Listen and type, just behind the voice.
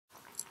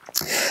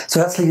So,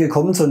 herzlich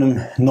willkommen zu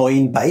einem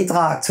neuen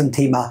Beitrag zum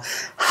Thema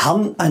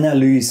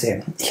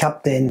Harnanalyse. Ich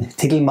habe den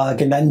Titel mal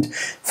genannt: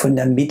 von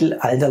der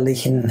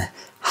mittelalterlichen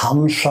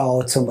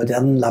Harnschau zur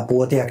modernen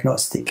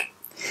Labordiagnostik.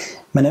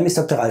 Mein Name ist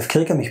Dr.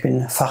 Kirkamm, ich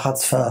bin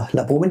Facharzt für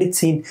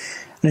Labormedizin.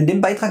 Und in dem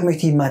Beitrag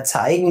möchte ich mal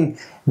zeigen,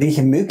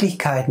 welche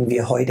Möglichkeiten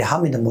wir heute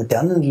haben, in der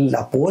modernen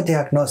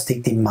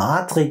Labordiagnostik die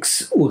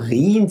Matrix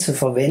Urin zu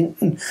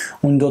verwenden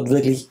und dort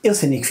wirklich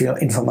irrsinnig viel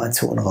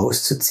Informationen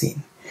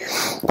rauszuziehen.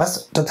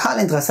 Was total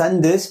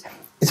interessant ist,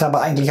 ist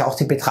aber eigentlich auch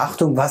die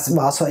Betrachtung, was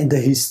war so in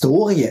der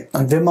Historie.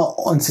 Und wenn wir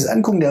uns das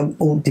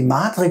angucken, die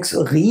Matrix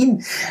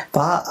Urin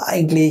war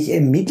eigentlich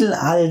im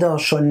Mittelalter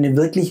schon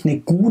wirklich eine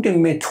gute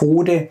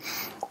Methode,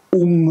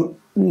 um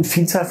eine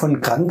Vielzahl von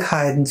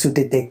Krankheiten zu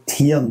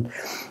detektieren.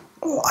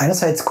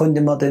 Einerseits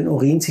konnte man den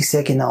Urin sich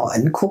sehr genau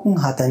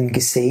angucken, hat dann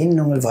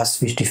gesehen,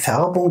 wie ist die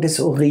Färbung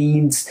des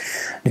Urins,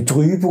 eine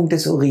Trübung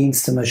des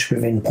Urins, zum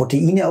Beispiel wenn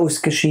Proteine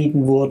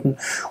ausgeschieden wurden.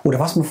 Oder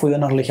was wir früher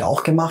natürlich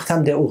auch gemacht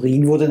haben, der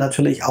Urin wurde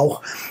natürlich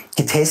auch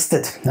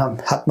getestet. Da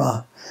hat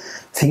man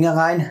Finger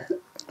rein,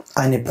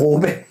 eine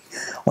Probe.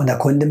 Und da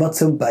konnte man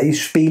zum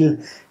Beispiel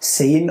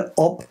sehen,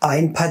 ob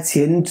ein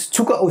Patient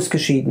Zucker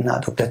ausgeschieden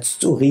hat, ob der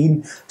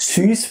Urin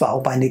süß war,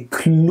 ob eine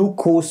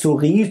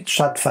Glukosurie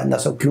stattfand,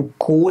 also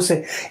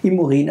Glucose im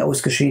Urin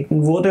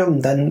ausgeschieden wurde.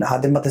 Und dann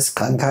hatte man das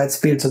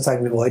Krankheitsbild,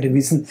 sozusagen, wie wir heute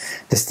wissen,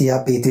 des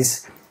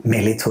Diabetes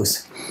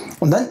mellitus.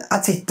 Und dann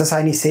hat sich das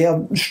eigentlich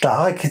sehr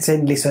stark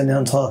letztendlich so in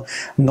unserer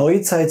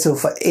Neuzeit so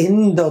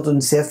verändert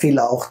und sehr viel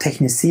auch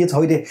technisiert.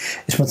 Heute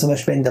ist man zum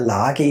Beispiel in der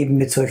Lage, eben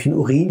mit solchen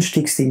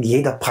Urinsticks, die in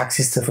jeder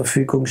Praxis zur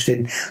Verfügung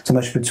stehen, zum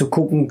Beispiel zu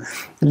gucken,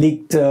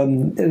 liegt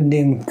in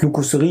dem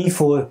Glucosurie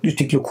vor, ist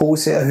die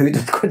Glucose erhöht,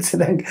 und Gott sei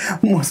Dank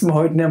muss man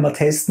heute nicht mehr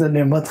testen und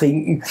nicht mehr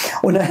trinken.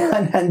 Und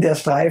anhand der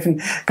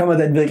Streifen kann man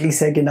dann wirklich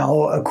sehr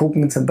genau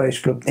gucken, zum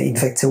Beispiel, ob eine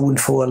Infektion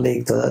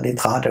vorliegt oder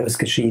Nitrat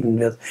ausgeschieden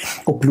wird,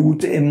 ob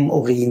Blut im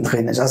Urin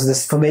drin ist. Also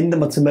das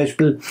verwenden wir zum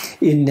Beispiel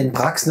in den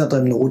Praxen oder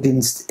im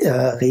Notdienst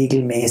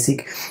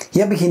regelmäßig.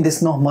 Hier habe ich Ihnen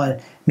das nochmal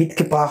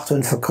mitgebracht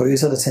und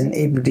vergrößert. Das sind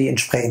eben die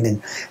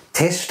entsprechenden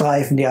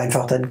Teststreifen, die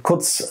einfach dann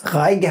kurz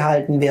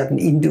reingehalten werden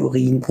in die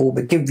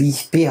Urinprobe.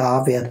 Gewicht,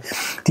 pH-Wert,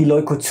 die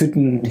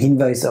Leukozyten,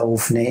 Hinweis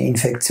auf eine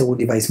Infektion,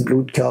 die weißen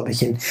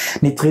Blutkörperchen,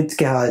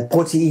 Nitritgehalt,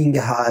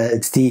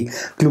 Proteingehalt, die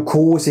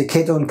Glucose,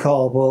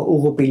 Ketonkörper,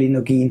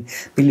 Urobilinogin,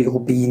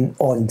 Bilirubin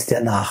und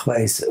der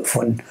Nachweis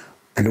von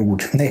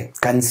Blut. Eine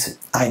ganz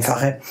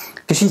einfache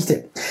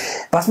Geschichte.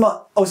 Was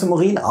wir aus dem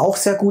Urin auch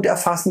sehr gut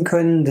erfassen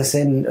können, das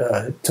sind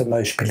zum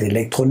Beispiel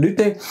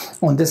Elektrolyte,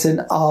 und das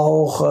sind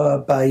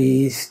auch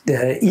bei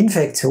der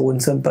Infektion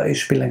zum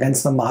Beispiel ein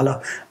ganz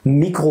normaler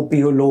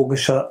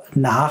mikrobiologischer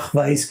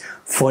Nachweis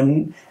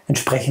von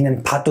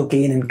entsprechenden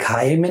pathogenen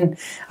Keimen,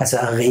 also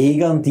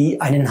Erregern,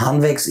 die einen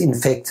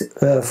Harnwegsinfekt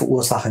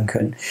verursachen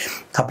können.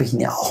 Habe ich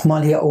Ihnen ja auch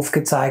mal hier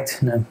aufgezeigt.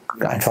 Eine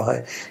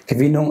einfache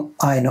Gewinnung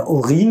einer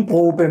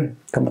Urinprobe,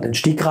 kann man den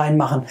Stick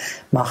reinmachen,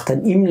 macht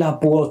dann im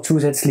Labor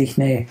zusätzlich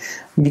eine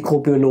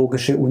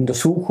mikrobiologische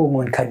Untersuchung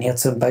und kann hier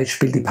zum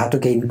Beispiel die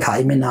pathogenen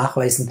Keime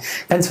nachweisen.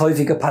 Ganz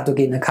häufiger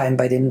pathogener Keim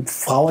bei den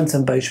Frauen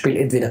zum Beispiel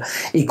entweder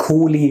E.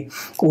 coli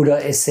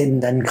oder es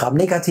sind dann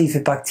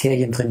gramnegative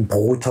Bakterien drin,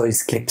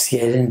 Proteus,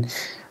 Klebsiellen,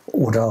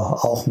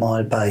 oder auch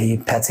mal bei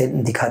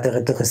Patienten, die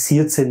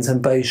charakterisiert sind,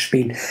 zum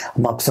Beispiel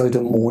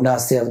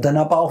Pseudomonas, der dann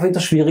aber auch wieder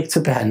schwierig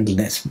zu behandeln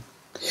ist.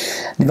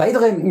 Eine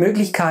weitere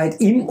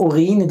Möglichkeit, im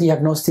Urin eine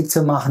Diagnostik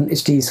zu machen,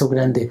 ist die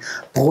sogenannte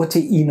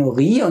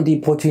Proteinurie. Und die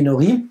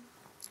Proteinurie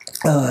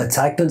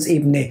zeigt uns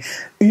eben eine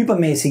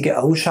übermäßige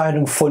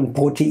Ausscheidung von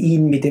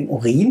Protein mit dem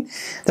Urin.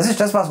 Das ist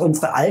das, was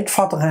unsere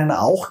Altvorderen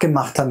auch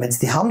gemacht haben, wenn sie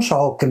die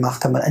Harnschau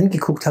gemacht haben und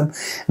angeguckt haben.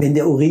 Wenn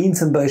der Urin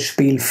zum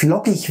Beispiel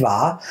flockig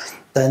war,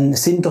 dann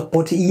sind dort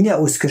Proteine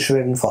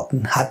ausgeschwemmt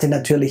worden. Hatte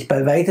natürlich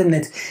bei weitem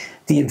nicht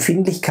die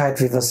Empfindlichkeit,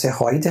 wie wir sie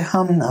heute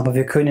haben, aber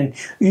wir können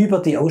über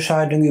die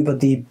Ausscheidung, über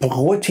die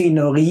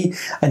Proteinurie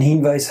einen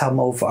Hinweis haben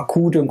auf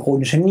akute und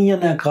chronische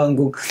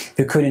Nierenerkrankung.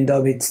 Wir können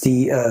damit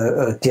die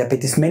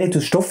Diabetes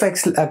mellitus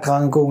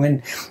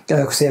Stoffwechselerkrankungen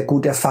sehr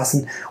gut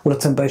erfassen oder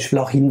zum Beispiel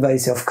auch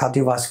Hinweise auf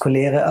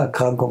kardiovaskuläre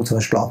Erkrankungen, zum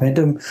Beispiel auch mit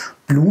dem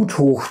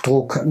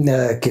Bluthochdruck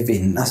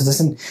gewinnen. Also das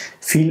sind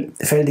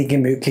vielfältige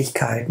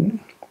Möglichkeiten.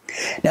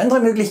 Eine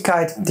andere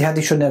Möglichkeit, die hatte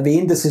ich schon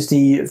erwähnt, das ist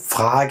die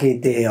Frage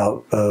der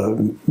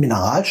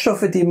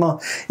Mineralstoffe, die man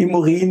im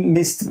Urin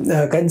misst.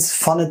 Ganz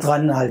vorne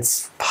dran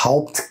als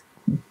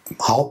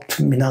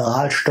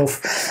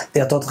Hauptmineralstoff,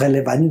 der dort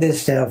relevant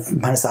ist, der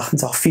meines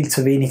Erachtens auch viel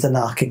zu wenig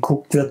danach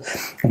geguckt wird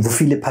und wo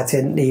viele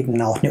Patienten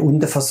eben auch eine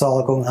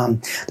Unterversorgung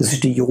haben. Das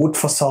ist die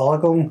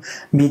Jodversorgung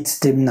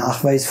mit dem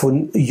Nachweis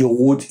von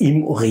Jod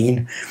im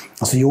Urin.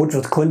 Also Jod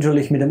wird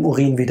kontinuierlich mit dem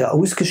Urin wieder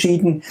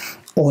ausgeschieden.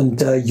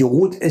 Und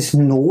Jod ist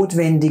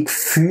notwendig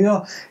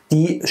für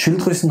die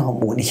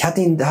Schilddrüsenhormone. Ich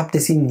habe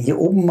das Ihnen hier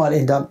oben mal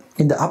in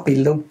der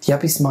Abbildung, hier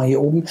habe ich es mal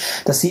hier oben,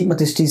 da sieht man,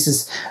 dass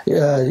dieses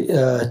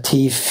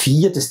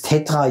T4, das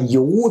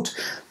Tetrajod,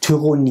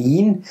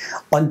 Tyronin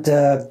und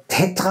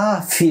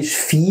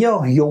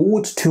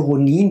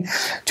Tetra-4-Jod-Tyronin.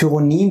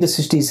 Tyronin, das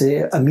ist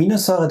diese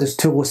Aminosäure, das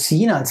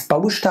Tyrosin als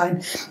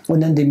Baustein,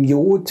 und an dem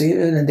Jod,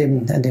 an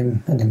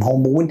dem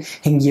Hormon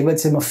hängen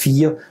jeweils immer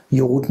 4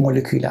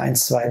 Jodmoleküle,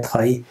 1, 2,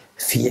 3,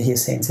 4, hier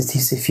sehen Sie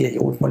diese 4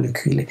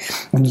 Jodmoleküle.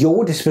 Und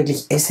Jod ist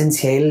wirklich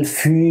essentiell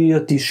für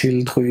die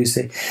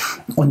Schilddrüse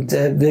und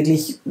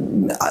wirklich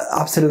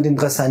absolut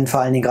interessant,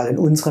 vor allen Dingen gerade in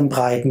unseren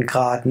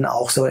Breitengraden,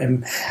 auch so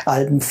im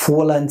alten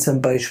Vorland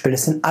zum Beispiel.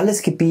 Das sind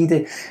alles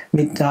Gebiete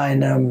mit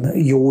einem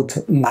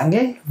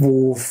Jodmangel,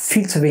 wo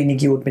viel zu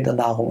wenig Jod mit der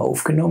Nahrung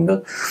aufgenommen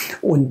wird.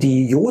 Und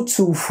die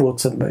Jodzufuhr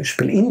zum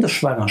Beispiel in der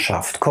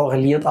Schwangerschaft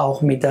korreliert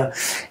auch mit der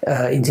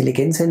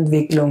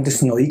Intelligenzentwicklung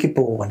des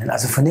Neugeborenen.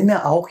 Also von dem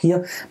her auch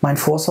hier mein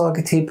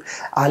Vorsorgetipp: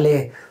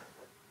 alle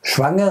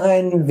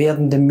Schwangeren,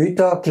 werdende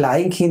Mütter,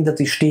 Kleinkinder,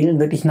 die stillen,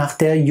 wirklich nach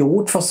der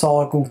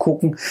Jodversorgung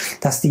gucken,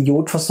 dass die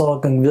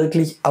Jodversorgung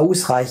wirklich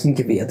ausreichend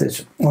gewährt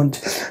ist.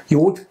 Und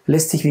Jod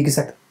lässt sich, wie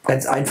gesagt,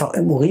 ganz einfach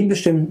im Urin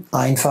bestimmen.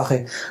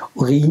 Einfache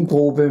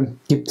Urinprobe,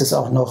 gibt es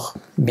auch noch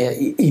mehr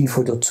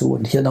Info dazu.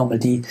 Und hier nochmal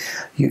die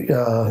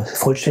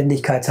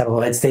Vollständigkeit,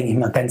 aber jetzt denke ich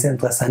mal, ganz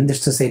interessant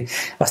ist zu sehen,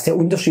 was der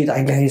Unterschied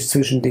eigentlich ist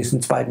zwischen diesen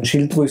beiden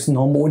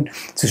Schilddrüsenhormonen,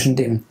 zwischen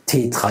dem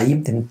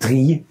T3, dem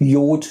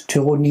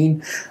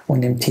Trijodtyronin,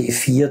 und dem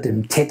T4,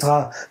 dem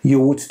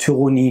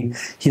Tetrajodtyronin.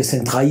 Hier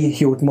sind 3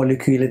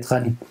 Jodmoleküle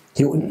dran.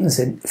 Hier unten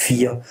sind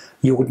 4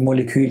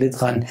 Jodmoleküle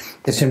dran.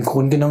 Das ist im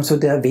Grunde genommen so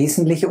der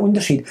wesentliche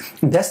Unterschied.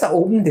 Und das da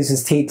oben,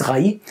 dieses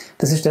T3,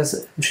 das ist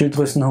das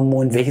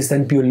Schilddrüsenhormon, welches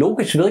dann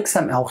biologisch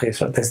wirksam auch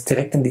ist, das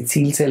direkt an die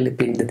Zielzelle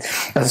bindet.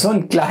 Also so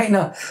ein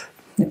kleiner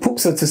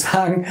Pup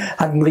sozusagen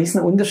hat einen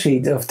riesen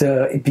Unterschied auf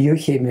der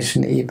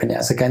biochemischen Ebene.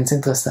 Also ganz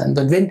interessant.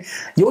 Und wenn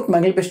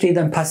Jodmangel besteht,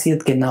 dann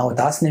passiert genau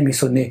das, nämlich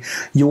so eine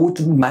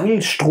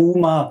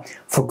Jodmangelstruma,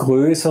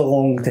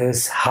 Vergrößerung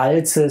des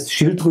Halses,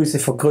 Schilddrüse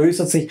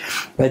vergrößert sich,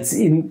 weil es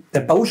in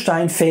der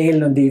Baustein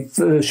fehlt und die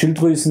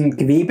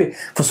Schilddrüsengewebe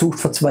versucht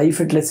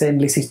verzweifelt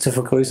letztendlich sich zu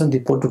vergrößern, die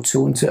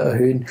Produktion zu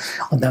erhöhen,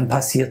 und dann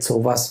passiert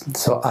sowas,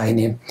 so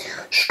eine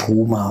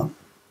Struma.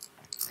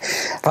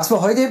 Was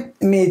wir heute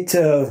mit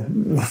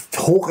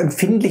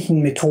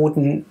hochempfindlichen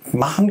Methoden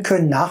machen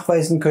können,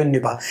 nachweisen können,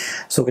 über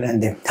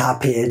sogenannte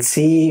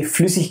HPLC,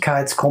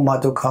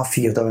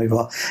 Flüssigkeitschromatographie oder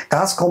über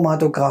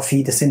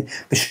Gaschromatographie, das sind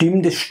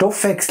bestimmte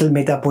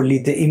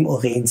Stoffwechselmetabolite im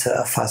Urin zu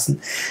erfassen.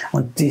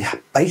 Und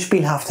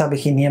beispielhaft habe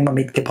ich Ihnen hier mal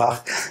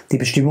mitgebracht die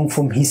Bestimmung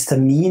vom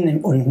Histamin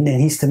und den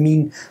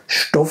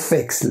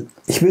Histaminstoffwechsel.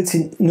 Ich will es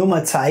Ihnen nur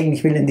mal zeigen,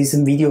 ich will in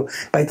diesem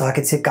Videobeitrag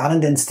jetzt hier gar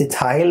nicht ins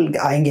Detail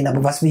eingehen,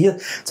 aber was wir hier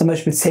zum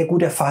Beispiel sehr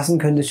gut erfassen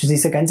können, ist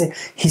dieser ganze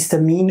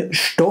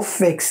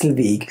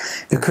Histaminstoffwechselweg.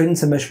 Wir können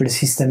zum Beispiel das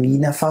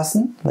Histamin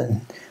erfassen,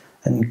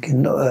 ein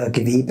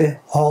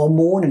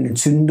Gewebehormon, ein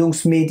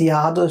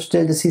Entzündungsmediator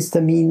stellt das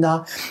Histamin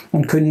dar,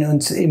 und können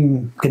uns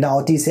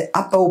genau diese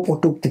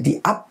Abbauprodukte,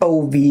 die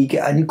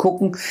Abbauwege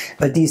angucken,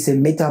 weil diese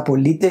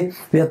Metabolite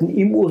werden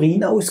im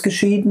Urin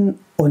ausgeschieden,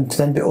 und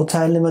dann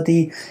beurteilen wir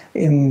die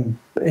in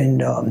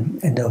der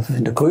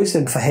Größe,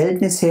 im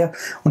Verhältnis her,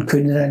 und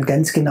können dann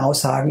ganz genau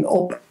sagen,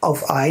 ob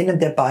auf einem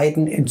der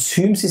beiden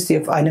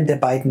Enzymsysteme, auf einem der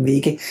beiden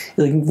Wege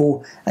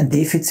irgendwo ein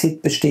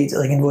Defizit besteht,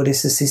 irgendwo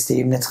dieses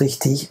System nicht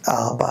richtig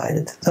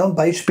arbeitet. So ein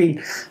Beispiel: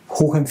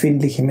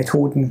 hochempfindliche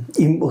Methoden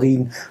im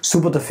Urin,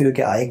 super dafür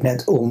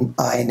geeignet, um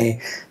eine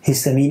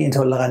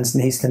Histaminintoleranz,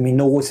 eine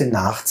Histaminose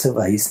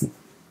nachzuweisen.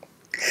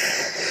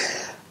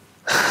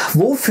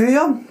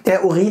 Wofür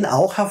der Urin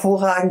auch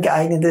hervorragend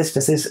geeignet ist,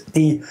 das ist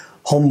die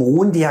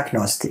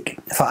Hormondiagnostik.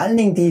 Vor allen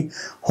Dingen die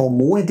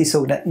Hormone, die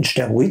sogenannten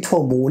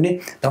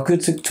Steroidhormone.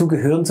 Dazu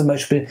gehören zum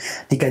Beispiel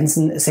die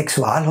ganzen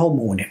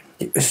Sexualhormone.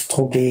 Die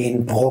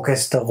Östrogen,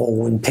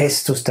 Progesteron,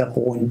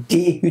 Testosteron,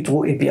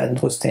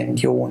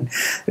 Dehydroepiandrostendion,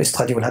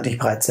 Östradiol hatte ich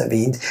bereits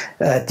erwähnt,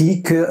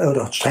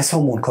 oder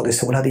Stresshormon,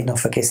 Cortisol hatte ich noch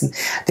vergessen.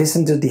 Das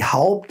sind so die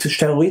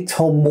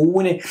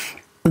Hauptsteroidhormone.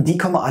 Und die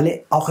kann man alle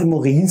auch im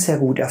Urin sehr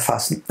gut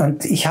erfassen.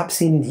 Und ich habe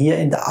sie hier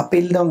in der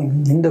Abbildung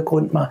im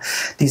Hintergrund mal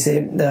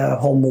diese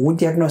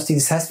Hormondiagnostik.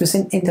 Das heißt, wir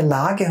sind in der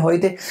Lage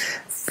heute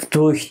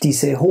durch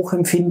diese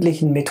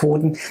hochempfindlichen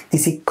Methoden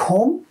diese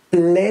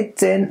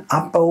kompletten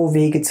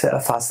Abbauwege zu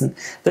erfassen.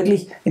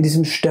 Wirklich in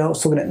diesem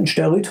sogenannten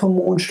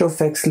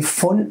Steroidhormonstoffwechsel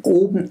von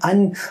oben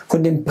an,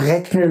 von dem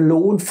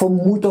Pregnenolon, vom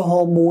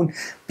Mutterhormon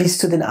bis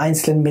zu den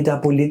einzelnen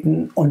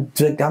Metaboliten. Und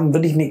wir haben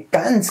wirklich eine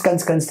ganz,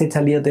 ganz, ganz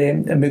detaillierte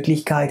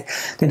Möglichkeit,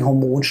 den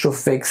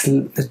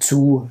Hormonstoffwechsel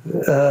zu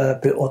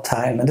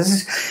beurteilen. Und das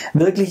ist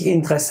wirklich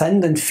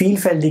interessant, in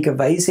vielfältiger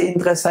Weise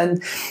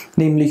interessant,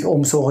 nämlich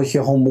um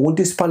solche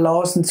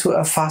Hormondysbalancen zu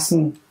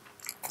erfassen,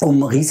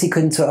 um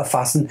Risiken zu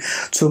erfassen,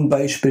 zum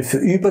Beispiel für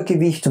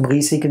Übergewicht, um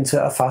Risiken zu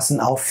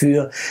erfassen, auch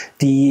für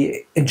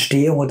die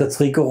Entstehung oder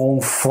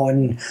Triggerung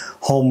von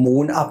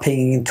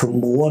hormonabhängigen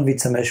Tumoren, wie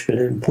zum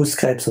Beispiel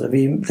Brustkrebs oder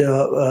wie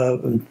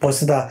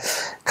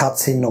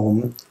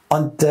Prostatakarzinom.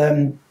 Und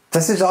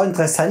das ist auch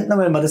interessant,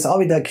 wenn man das auch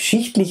wieder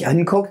geschichtlich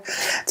anguckt.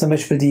 zum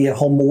Beispiel die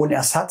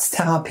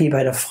Hormonersatztherapie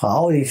bei der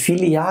Frau, die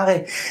viele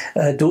Jahre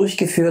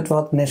durchgeführt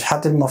worden ist,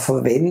 hatte man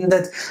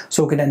verwendet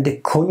sogenannte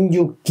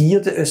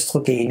konjugierte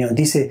Östrogene. Und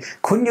diese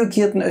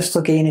konjugierten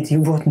Östrogene,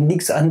 die wurden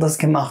nichts anderes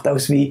gemacht,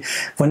 als wie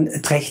von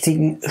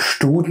trächtigen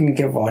Stuten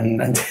gewonnen.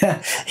 Und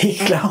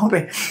ich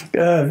glaube,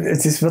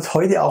 das wird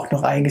heute auch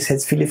noch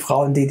eingesetzt. Viele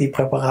Frauen, die die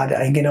Präparate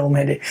eingenommen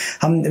hätten,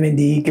 haben, wenn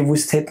die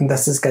gewusst hätten,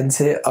 dass das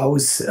Ganze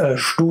aus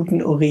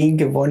Stutenurin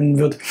gewonnen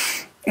wird,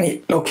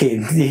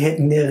 okay, die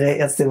hätten ihre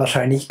Ärzte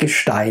wahrscheinlich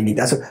gesteinigt.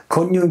 Also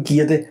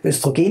konjugierte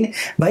Östrogene,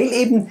 weil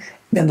eben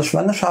während der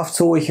Schwangerschaft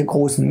solche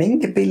großen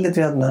Mengen gebildet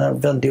werden,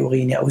 dann werden die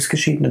Urine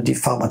ausgeschieden und die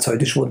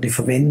pharmazeutisch wurden die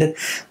verwendet,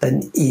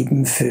 dann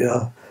eben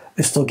für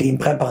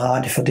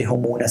Östrogenpräparate für die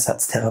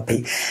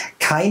Hormonersatztherapie.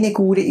 Keine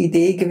gute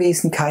Idee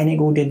gewesen, keine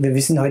gute. Wir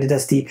wissen heute,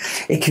 dass die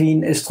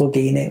equinen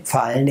Östrogene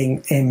vor allen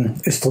Dingen im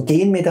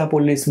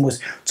Östrogenmetabolismus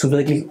zu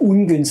wirklich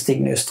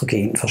ungünstigen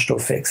Östrogenen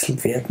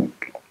verstoffwechselt werden.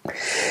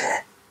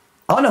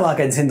 Auch nochmal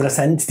ganz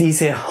interessant,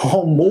 diese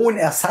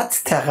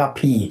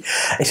Hormonersatztherapie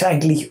ist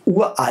eigentlich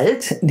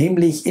uralt,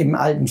 nämlich im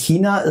alten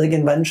China,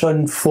 irgendwann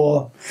schon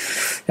vor,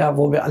 ja,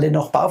 wo wir alle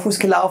noch barfuß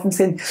gelaufen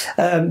sind,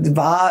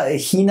 war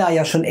China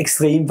ja schon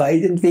extrem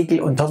weit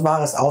entwickelt und dort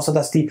war es auch so,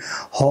 dass die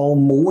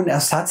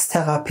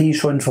Hormonersatztherapie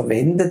schon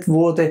verwendet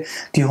wurde.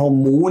 Die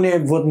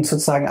Hormone wurden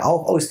sozusagen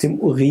auch aus dem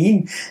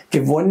Urin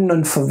gewonnen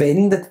und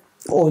verwendet.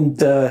 Und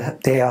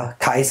der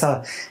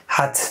Kaiser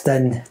hat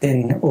dann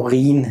den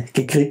Urin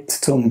gekriegt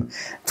zum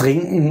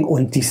Trinken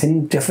und die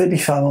sind ja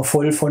wirklich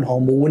voll von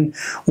Hormonen,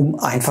 um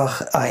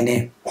einfach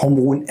eine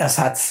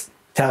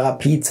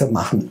Hormonersatztherapie zu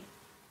machen.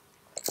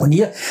 Und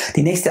hier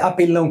die nächste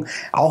Abbildung,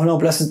 auch noch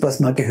bloß, was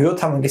wir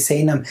gehört haben und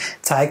gesehen haben,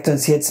 zeigt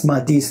uns jetzt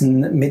mal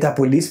diesen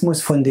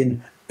Metabolismus von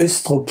den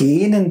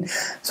Östrogenen,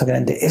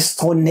 sogenannte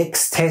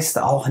Estronex-Test,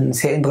 auch ein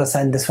sehr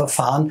interessantes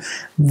Verfahren,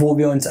 wo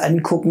wir uns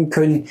angucken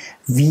können,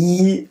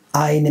 wie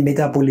eine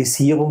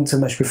Metabolisierung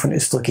zum Beispiel von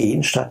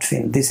Östrogen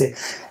stattfindet. Diese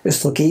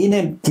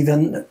Östrogene, die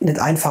werden nicht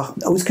einfach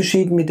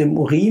ausgeschieden mit dem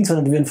Urin,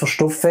 sondern die werden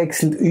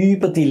verstoffwechselt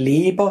über die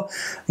Leber,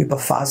 über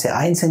Phase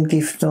 1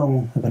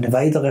 Entgiftung, über eine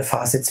weitere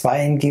Phase 2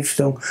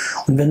 Entgiftung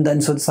und werden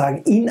dann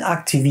sozusagen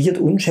inaktiviert,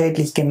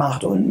 unschädlich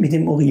gemacht und mit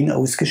dem Urin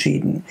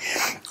ausgeschieden.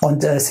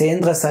 Und sehr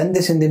interessant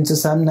ist in dem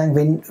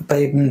Zusammenhang,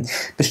 wenn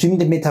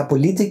bestimmte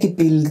Metabolite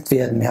gebildet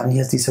werden. Wir haben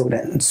hier die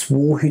sogenannten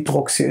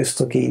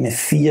 2-Hydroxyöstrogene,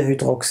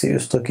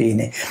 4-Hydroxyöstrogene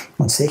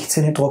und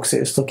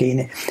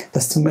 16-Hydroxyöstrogene,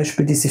 dass zum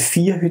Beispiel diese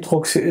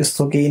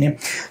 4-Hydroxyöstrogene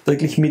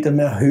wirklich mit einem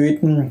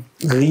erhöhten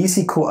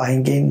Risiko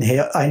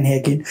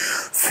einhergehen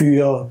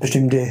für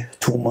bestimmte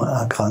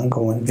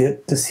Tumorerkrankungen. Wir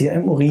das hier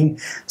im Urin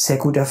sehr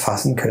gut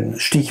erfassen können.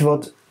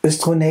 Stichwort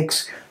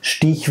Östronex,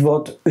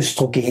 Stichwort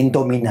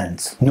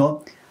Östrogendominanz.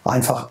 Nur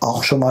einfach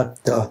auch schon mal,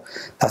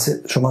 dass Sie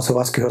schon mal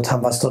sowas gehört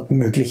haben, was dort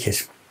möglich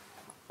ist.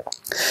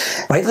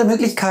 Weitere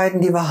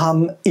Möglichkeiten, die wir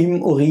haben,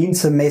 im Urin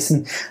zu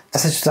messen,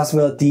 das ist, dass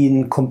wir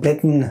den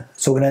kompletten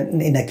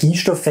sogenannten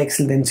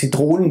Energiestoffwechsel, den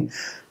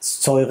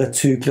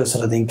Zitronensäurezyklus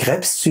oder den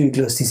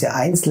Krebszyklus, diese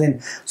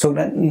einzelnen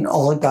sogenannten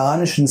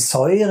organischen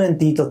Säuren,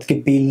 die dort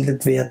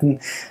gebildet werden,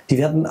 die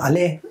werden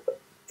alle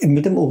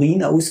mit dem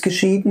Urin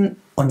ausgeschieden.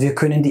 Und wir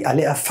können die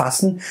alle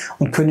erfassen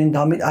und können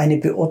damit eine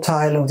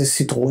Beurteilung des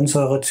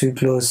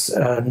Zitronensäurezyklus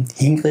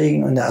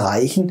hinkriegen und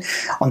erreichen.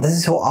 Und das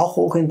ist auch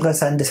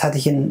hochinteressant. Das hatte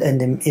ich in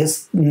einem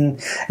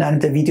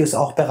der Videos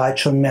auch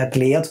bereits schon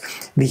erklärt,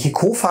 welche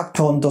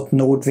Kofaktoren dort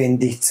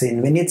notwendig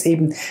sind. Wenn jetzt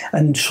eben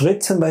ein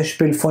Schritt zum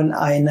Beispiel von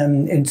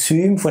einem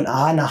Enzym von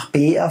A nach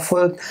B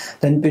erfolgt,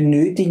 dann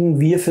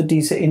benötigen wir für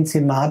diese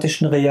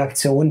enzymatischen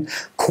Reaktionen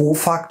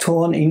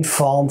Kofaktoren in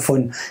Form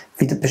von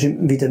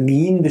bestimmten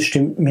Vitaminen,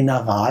 bestimmten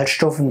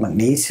Mineralstoffen,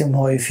 Magnesium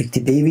häufig, die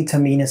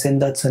B-Vitamine sind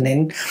da zu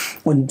nennen.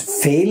 Und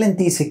fehlen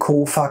diese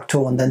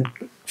Kofaktoren, dann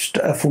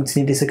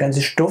funktioniert dieser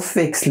ganze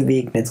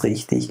Stoffwechselweg nicht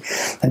richtig.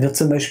 Dann wird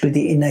zum Beispiel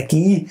die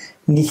Energie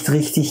nicht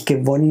richtig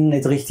gewonnen,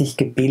 nicht richtig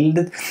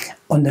gebildet.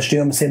 Und da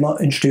sehen wir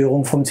eine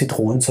Störung vom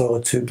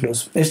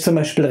Zitronensäurezyklus. Ist zum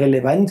Beispiel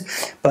relevant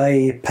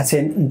bei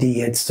Patienten, die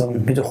jetzt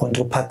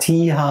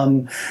Mitochondropathie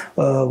haben,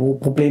 wo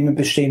Probleme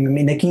bestehen mit dem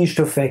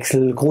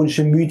Energiestoffwechsel,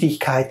 chronische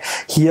Müdigkeit.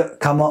 Hier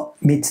kann man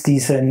mit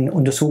diesen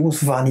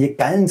Untersuchungsverfahren hier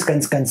ganz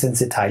ins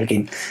Detail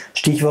gehen.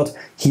 Stichwort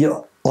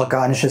hier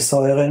organische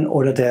Säuren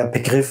oder der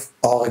Begriff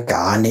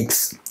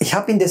Organics. Ich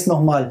habe Ihnen das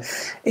nochmal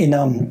in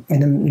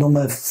einem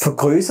nochmal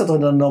vergrößert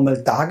oder nochmal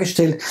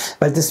dargestellt,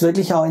 weil das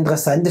wirklich auch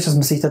interessant ist, dass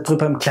man sich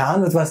darüber im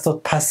Klaren wird, was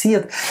dort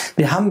passiert.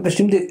 Wir haben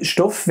bestimmte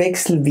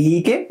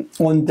Stoffwechselwege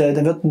und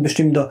da wird ein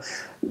bestimmter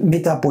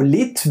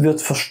Metabolit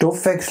wird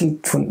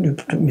verstoffwechselt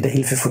mit der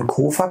Hilfe von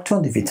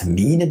Kofaktoren, die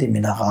Vitamine, die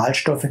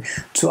Mineralstoffe,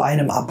 zu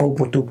einem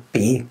Abbauprodukt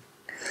B.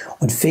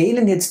 Und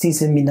fehlen jetzt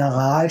diese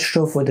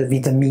Mineralstoffe oder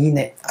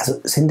Vitamine, also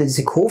sind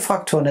diese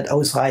Kofaktoren nicht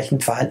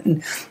ausreichend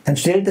vorhanden, dann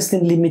stellt das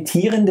den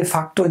limitierenden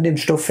Faktor in dem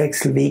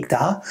Stoffwechselweg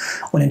dar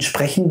und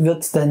entsprechend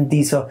wird dann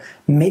dieser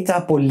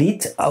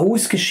Metabolit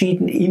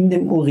ausgeschieden in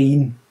dem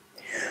Urin.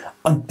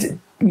 Und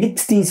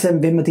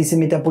wenn wir diese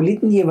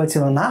Metaboliten jeweils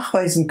immer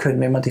nachweisen können,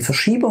 wenn wir die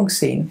Verschiebung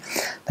sehen,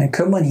 dann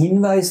können wir einen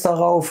Hinweis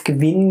darauf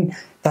gewinnen,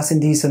 dass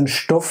in diesem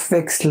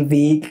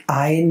Stoffwechselweg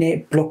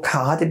eine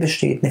Blockade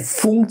besteht, eine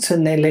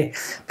funktionelle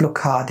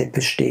Blockade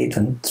besteht,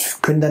 und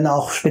können dann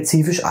auch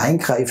spezifisch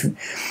eingreifen.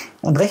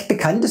 Ein recht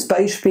bekanntes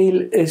Beispiel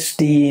ist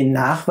der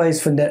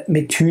Nachweis von der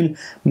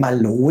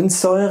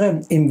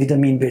Methylmalonsäure im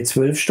Vitamin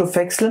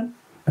B12-Stoffwechsel.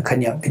 Man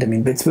kann ja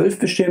Vitamin B12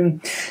 bestimmen,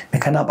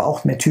 man kann aber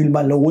auch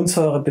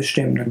Methylmalonsäure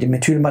bestimmen. Und die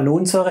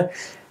Methylmalonsäure,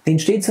 die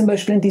entsteht zum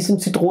Beispiel in diesem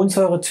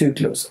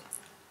Zitronensäurezyklus.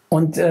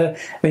 Und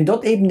wenn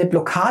dort eben eine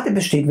Blockade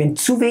besteht, wenn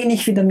zu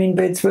wenig Vitamin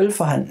B12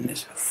 vorhanden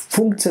ist,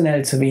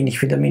 funktionell zu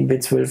wenig Vitamin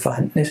B12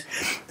 vorhanden ist,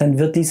 dann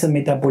wird dieser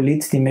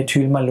Metabolit, die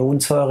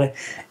Methylmalonsäure,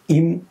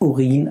 im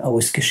Urin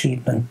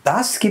ausgeschieden. Und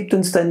das gibt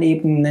uns dann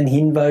eben einen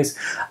Hinweis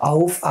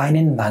auf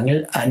einen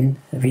Mangel an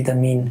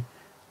Vitamin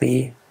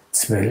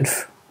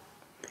B12.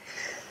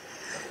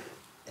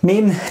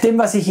 Neben dem,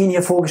 was ich Ihnen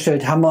hier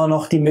vorgestellt habe, haben wir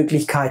noch die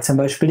Möglichkeit, zum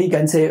Beispiel die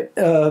ganze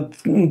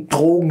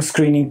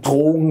Drogenscreening,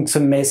 Drogen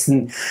zu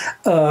messen,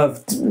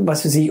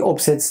 was weiß ich, ob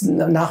es jetzt ein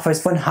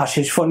Nachweis von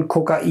Haschisch, von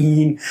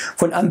Kokain,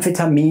 von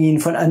Amphetamin,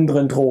 von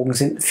anderen Drogen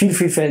sind,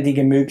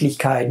 vielfältige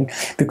Möglichkeiten.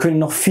 Wir können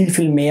noch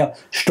viel mehr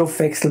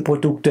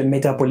Stoffwechselprodukte,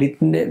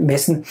 Metaboliten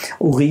messen.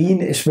 Urin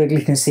ist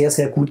wirklich eine sehr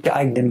gut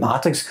geeignete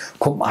Matrix,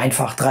 kommt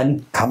einfach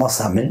dran, kann man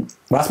sammeln.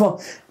 Was man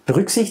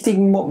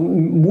berücksichtigen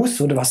muss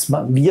oder was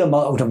wir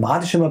mal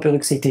automatisch immer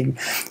berücksichtigen.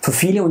 Für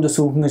viele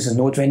Untersuchungen ist es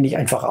notwendig,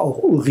 einfach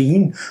auch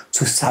Urin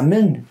zu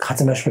sammeln. Gerade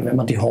zum Beispiel, wenn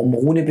man die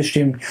Hormone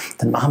bestimmt,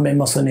 dann machen wir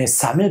immer so eine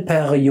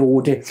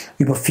Sammelperiode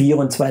über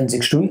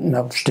 24 Stunden.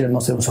 Da stellen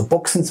wir so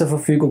Boxen zur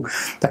Verfügung.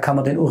 Da kann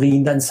man den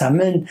Urin dann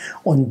sammeln,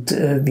 und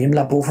wir im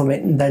Labor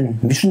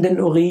mischen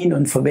den Urin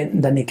und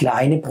verwenden dann eine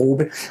kleine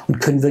Probe und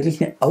können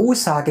wirklich eine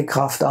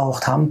Aussagekraft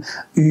auch haben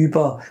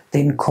über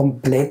den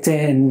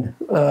kompletten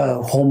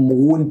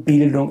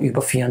Hormonbildung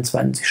über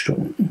 24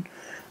 Stunden.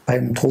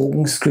 Beim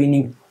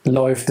Drogenscreening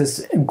läuft es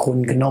im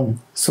Grunde genommen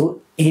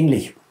so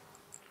ähnlich.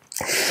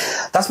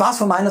 Das war's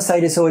von meiner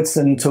Seite so jetzt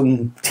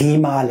zum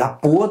Thema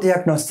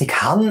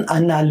Labordiagnostik,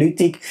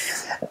 Harnanalytik.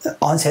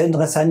 Ein sehr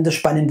interessantes,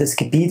 spannendes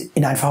Gebiet,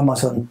 Ihnen einfach mal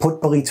so ein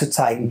Potpourri zu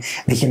zeigen,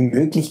 welche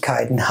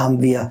Möglichkeiten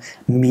haben wir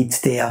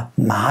mit der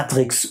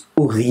Matrix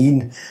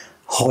Urin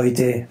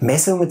heute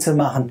Messungen zu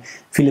machen.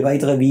 Viele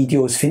weitere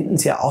Videos finden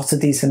Sie ja auch zu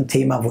diesem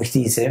Thema, wo ich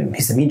diese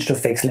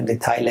Histaminstoffwechsel im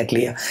Detail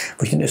erkläre,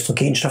 wo ich den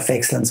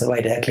Östrogenstoffwechsel und so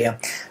weiter erkläre.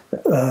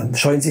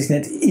 Scheuen Sie es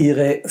nicht,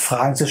 Ihre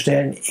Fragen zu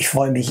stellen. Ich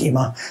freue mich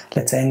immer,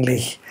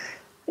 letztendlich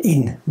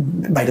Ihnen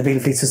weiter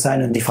behilflich zu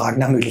sein und die Fragen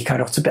nach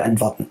Möglichkeit auch zu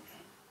beantworten.